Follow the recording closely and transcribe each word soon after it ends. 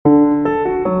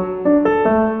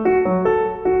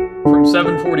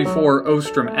744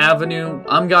 Ostrom Avenue.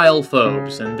 I'm Guyle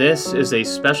Phobes, and this is a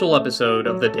special episode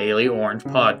of the Daily Orange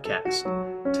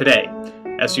podcast. Today,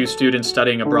 SU students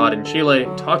studying abroad in Chile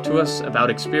talk to us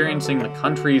about experiencing the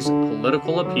country's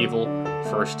political upheaval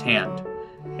firsthand.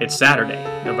 It's Saturday,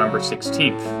 November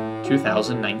 16th,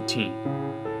 2019.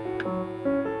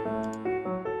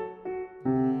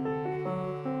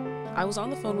 I was on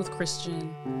the phone with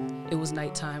Christian. It was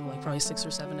nighttime, like probably 6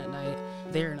 or 7 at night.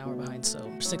 They're an hour behind, so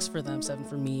 6 for them, 7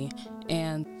 for me.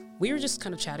 And we were just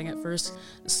kind of chatting at first.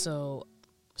 So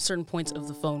certain points of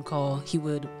the phone call, he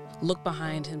would look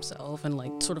behind himself and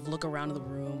like sort of look around the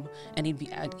room, and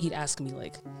he'd ask me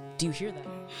like, "Do you hear that?"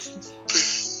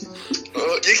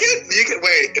 Oh, you can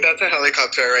wait. That's a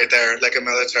helicopter right there, like a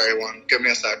military one. Give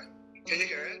me a sec. Can you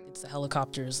hear it? It's the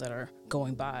helicopters that are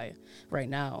going by right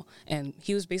now. And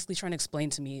he was basically trying to explain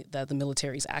to me that the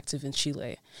military is active in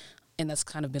Chile. And that's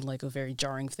kind of been like a very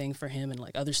jarring thing for him and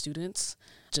like other students.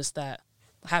 Just that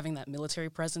having that military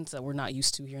presence that we're not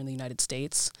used to here in the United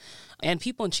States. And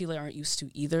people in Chile aren't used to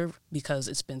either because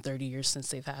it's been 30 years since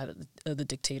they've had the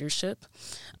dictatorship.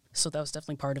 So that was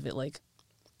definitely part of it. Like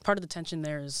part of the tension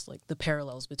there is like the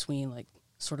parallels between like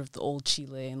sort of the old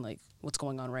Chile and like what's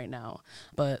going on right now.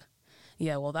 But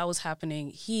yeah, while that was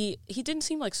happening, he didn't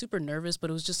seem like super nervous,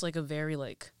 but it was just like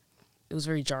it was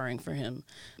very jarring for him.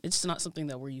 It's not something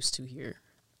that we're used to here.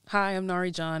 Hi, I'm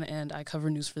Nari John, and I cover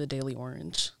news for the Daily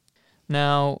Orange.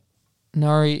 Now,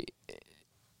 Nari,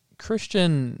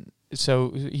 Christian, so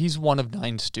he's one of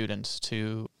 9 students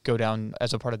to go down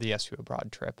as a part of the SU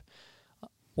Abroad trip.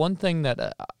 One thing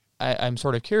that I'm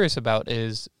sort of curious about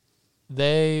is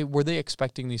were they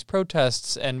expecting these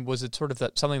protests, and was it sort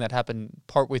of something that happened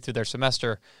partway through their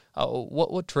semester?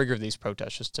 What triggered these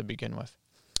protests, just to begin with?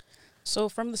 So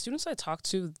from the students I talked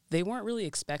to, they weren't really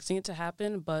expecting it to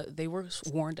happen, but they were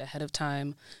warned ahead of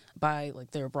time by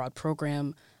like their abroad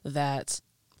program that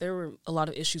there were a lot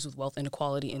of issues with wealth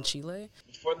inequality in Chile.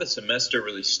 Before the semester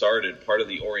really started, part of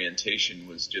the orientation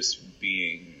was just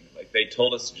being, like, they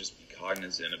told us to just be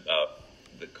cognizant about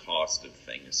the cost of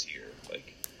things here.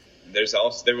 Like, there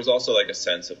was also like a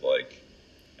sense of like,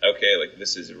 okay, like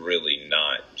this is really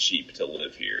not cheap to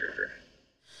live here.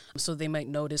 So they might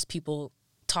notice people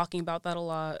talking about that a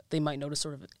lot. They might notice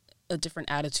sort of a different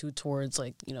attitude towards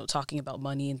like, you know, talking about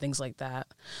money and things like that.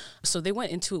 So they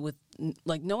went into it with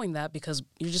like knowing that, because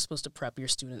you're just supposed to prep your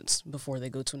students before they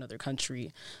go to another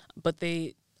country. But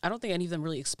I don't think any of them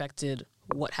really expected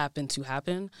what happened to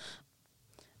happen.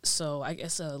 So I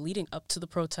guess leading up to the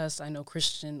protest, I know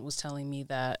Christian was telling me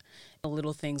that the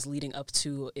little things leading up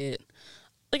to it,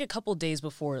 like a couple days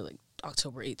before like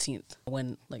October 18th,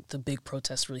 when like the big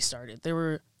protests really started, there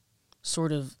were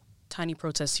sort of tiny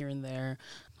protests here and there.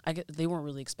 They weren't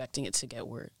really expecting it to get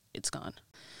where it's gone.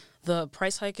 The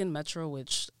price hike in Metro,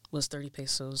 which was 30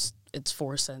 pesos, it's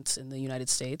 4 cents in the United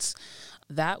States,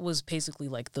 that was basically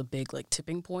like the big like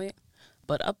tipping point.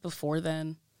 But up before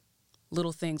then,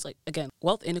 little things like, again,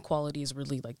 wealth inequality is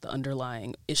really like the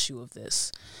underlying issue of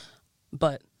this.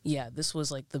 But yeah, this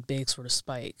was like the big sort of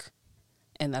spike.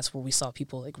 And that's where we saw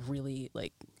people like really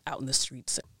like out in the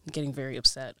streets getting very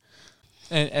upset.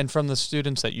 And from the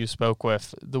students that you spoke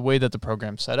with, the way that the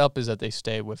program's set up is that they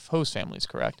stay with host families,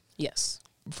 correct? Yes.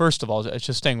 First of all, it's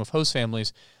just staying with host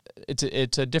families.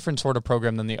 It's a different sort of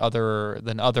program than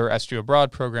other SU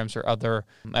Abroad programs or other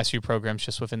SU programs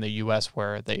just within the U.S.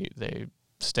 where they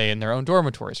stay in their own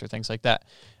dormitories or things like that.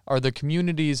 Are the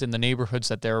communities and the neighborhoods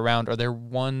that they're around, are there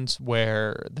ones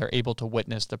where they're able to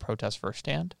witness the protest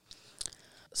firsthand?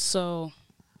 So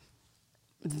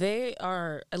they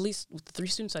are, at least with the 3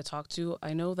 students I talked to,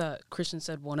 I know that Christian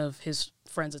said one of his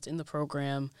friends that's in the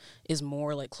program is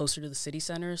more like closer to the city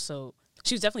center. So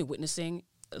she was definitely witnessing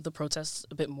the protests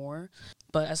a bit more.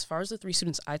 But as far as the 3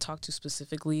 students I talked to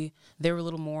specifically, they were a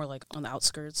little more like on the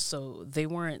outskirts. So they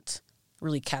weren't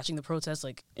really catching the protests.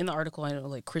 Like in the article, I know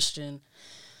like Christian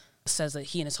says that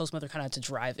he and his host mother kind of had to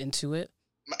drive into it.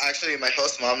 Actually, my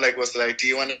host mom like was like, "Do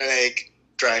you want to like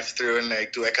drive through and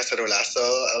like do a cacerolazo?"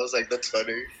 I was like, "That's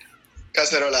funny."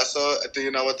 Cacerolazo, do you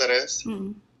know what that is?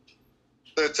 Mm-hmm.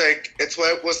 So it's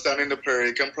what was done in the Puerto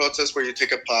Rican protest, where you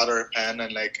take a pot or a pan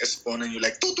and like a spoon and you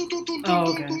like doo, doo, doo, doo, doo,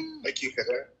 Okay. doo, like you hit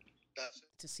it.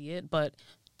 To see it, but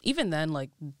even then, like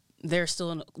they're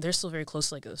still very close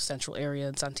to like a central area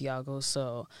in Santiago.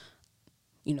 So,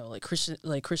 you know, like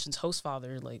Christian's host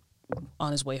father, like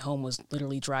on his way home was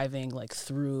literally driving like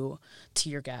through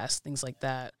tear gas, things like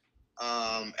that.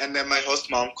 And then my host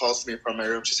mom calls me from my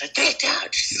room. She's like, "Get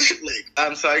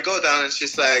down!" So I go down and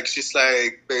she's like,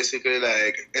 basically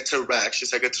like, "It's a wreck."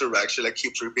 She's like, "It's a wreck." She like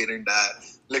keeps repeating that.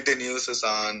 Like the news is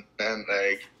on, and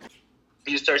like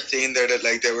you start seeing there that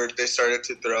like they started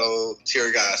to throw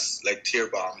tear gas, like tear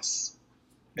bombs,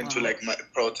 into like my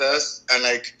protests, and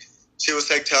like she was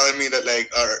like telling me that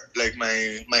like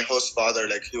my host father,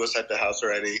 like he was at the house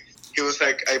already. He was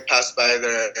like, I passed by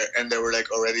there and they were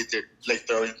like already like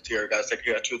throwing tear gas. Like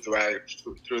you had to drive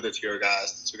through the tear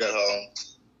gas to get home.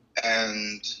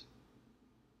 And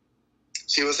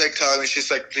she was like telling me, she's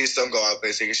like, please don't go out,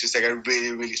 basically. She's like, I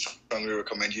really, really strongly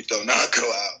recommend you do not go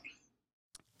out.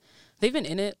 They've been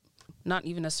in it, not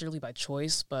even necessarily by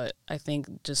choice, but I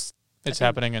think just... It's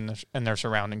happening in their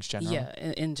surroundings generally. Yeah,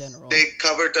 in general. They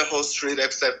covered the whole street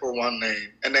except for one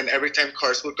lane. And then every time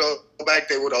cars would go back,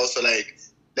 they would also like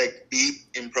beep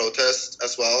in protest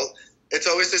as well. It's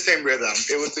always the same rhythm.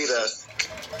 It would be this.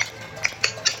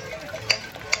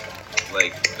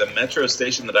 Like the metro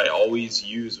station that I always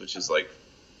use, which is like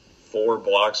 4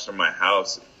 blocks from my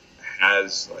house,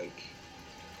 has like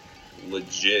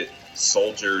legit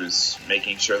soldiers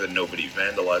making sure that nobody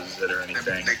vandalizes it or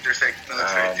anything. Like there's like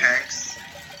military tanks.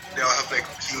 They all have like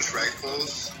huge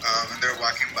rifles, and they're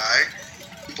walking by.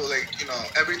 People like, you know,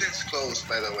 everything's closed,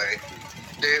 by the way.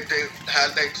 They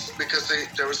had like, because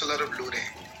there was a lot of looting.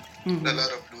 Mm-hmm. A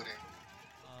lot of looting.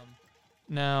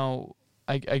 Now,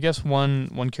 I guess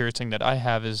one curious thing that I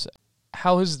have is,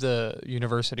 how has the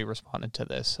university responded to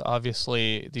this?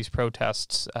 Obviously, these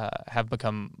protests have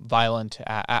become violent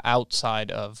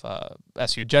outside of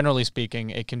SU. Generally speaking,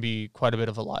 it can be quite a bit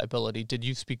of a liability. Did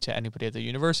you speak to anybody at the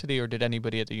university, or did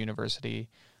anybody at the university,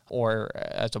 or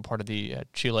as a part of the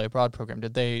Chile Abroad program,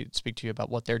 did they speak to you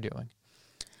about what they're doing?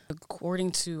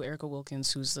 According to Erica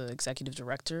Wilkins, who's the executive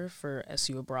director for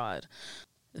SU Abroad,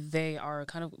 they are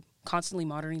kind of constantly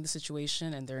monitoring the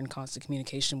situation, and they're in constant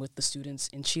communication with the students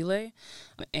in Chile.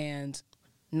 And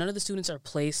none of the students are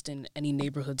placed in any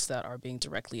neighborhoods that are being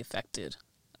directly affected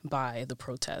by the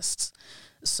protests.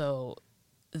 So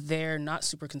they're not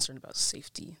super concerned about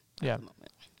safety at the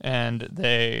moment. And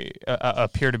they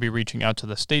appear to be reaching out to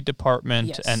the State Department.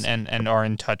 Yes. and are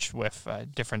in touch with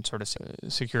different sort of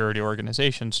security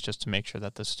organizations just to make sure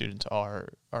that the students are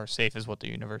safe, is what the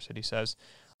university says.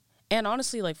 And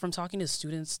honestly, like from talking to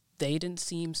students, they didn't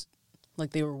seem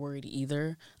like they were worried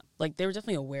either. Like they were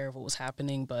definitely aware of what was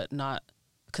happening, but not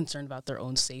concerned about their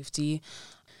own safety.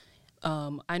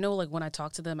 I know like when I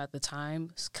talked to them at the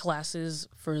time, classes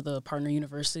for the partner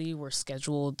university were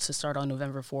scheduled to start on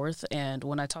November 4th. And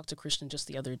when I talked to Christian just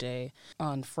the other day,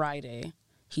 on Friday,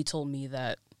 he told me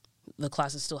that the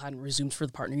classes still hadn't resumed for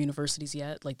the partner universities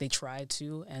yet. Like they tried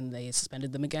to, and they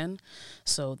suspended them again.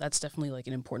 So that's definitely like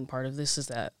an important part of this, is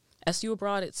that SU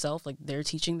Abroad itself, like they're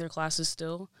teaching their classes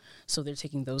still. So they're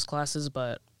taking those classes,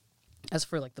 but as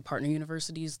for like the partner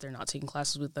universities, they're not taking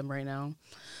classes with them right now.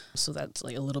 So that's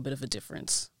like a little bit of a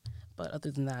difference. But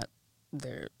other than that,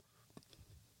 their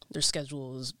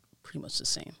schedule is pretty much the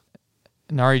same.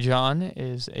 Nari John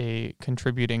is a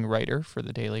contributing writer for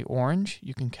the Daily Orange.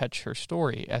 You can catch her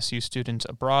story, SU Students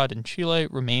Abroad in Chile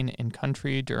Remain in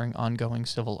Country During Ongoing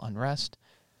Civil Unrest,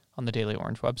 on the Daily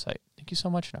Orange website. Thank you so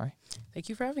much, Nari. Thank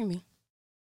you for having me.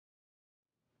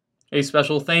 A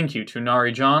special thank you to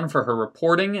Nari John for her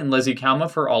reporting and Lizzie Kalma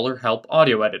for all her help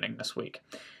audio editing this week.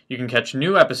 You can catch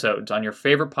new episodes on your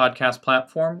favorite podcast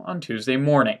platform on Tuesday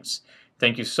mornings.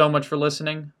 Thank you so much for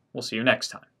listening. We'll see you next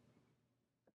time.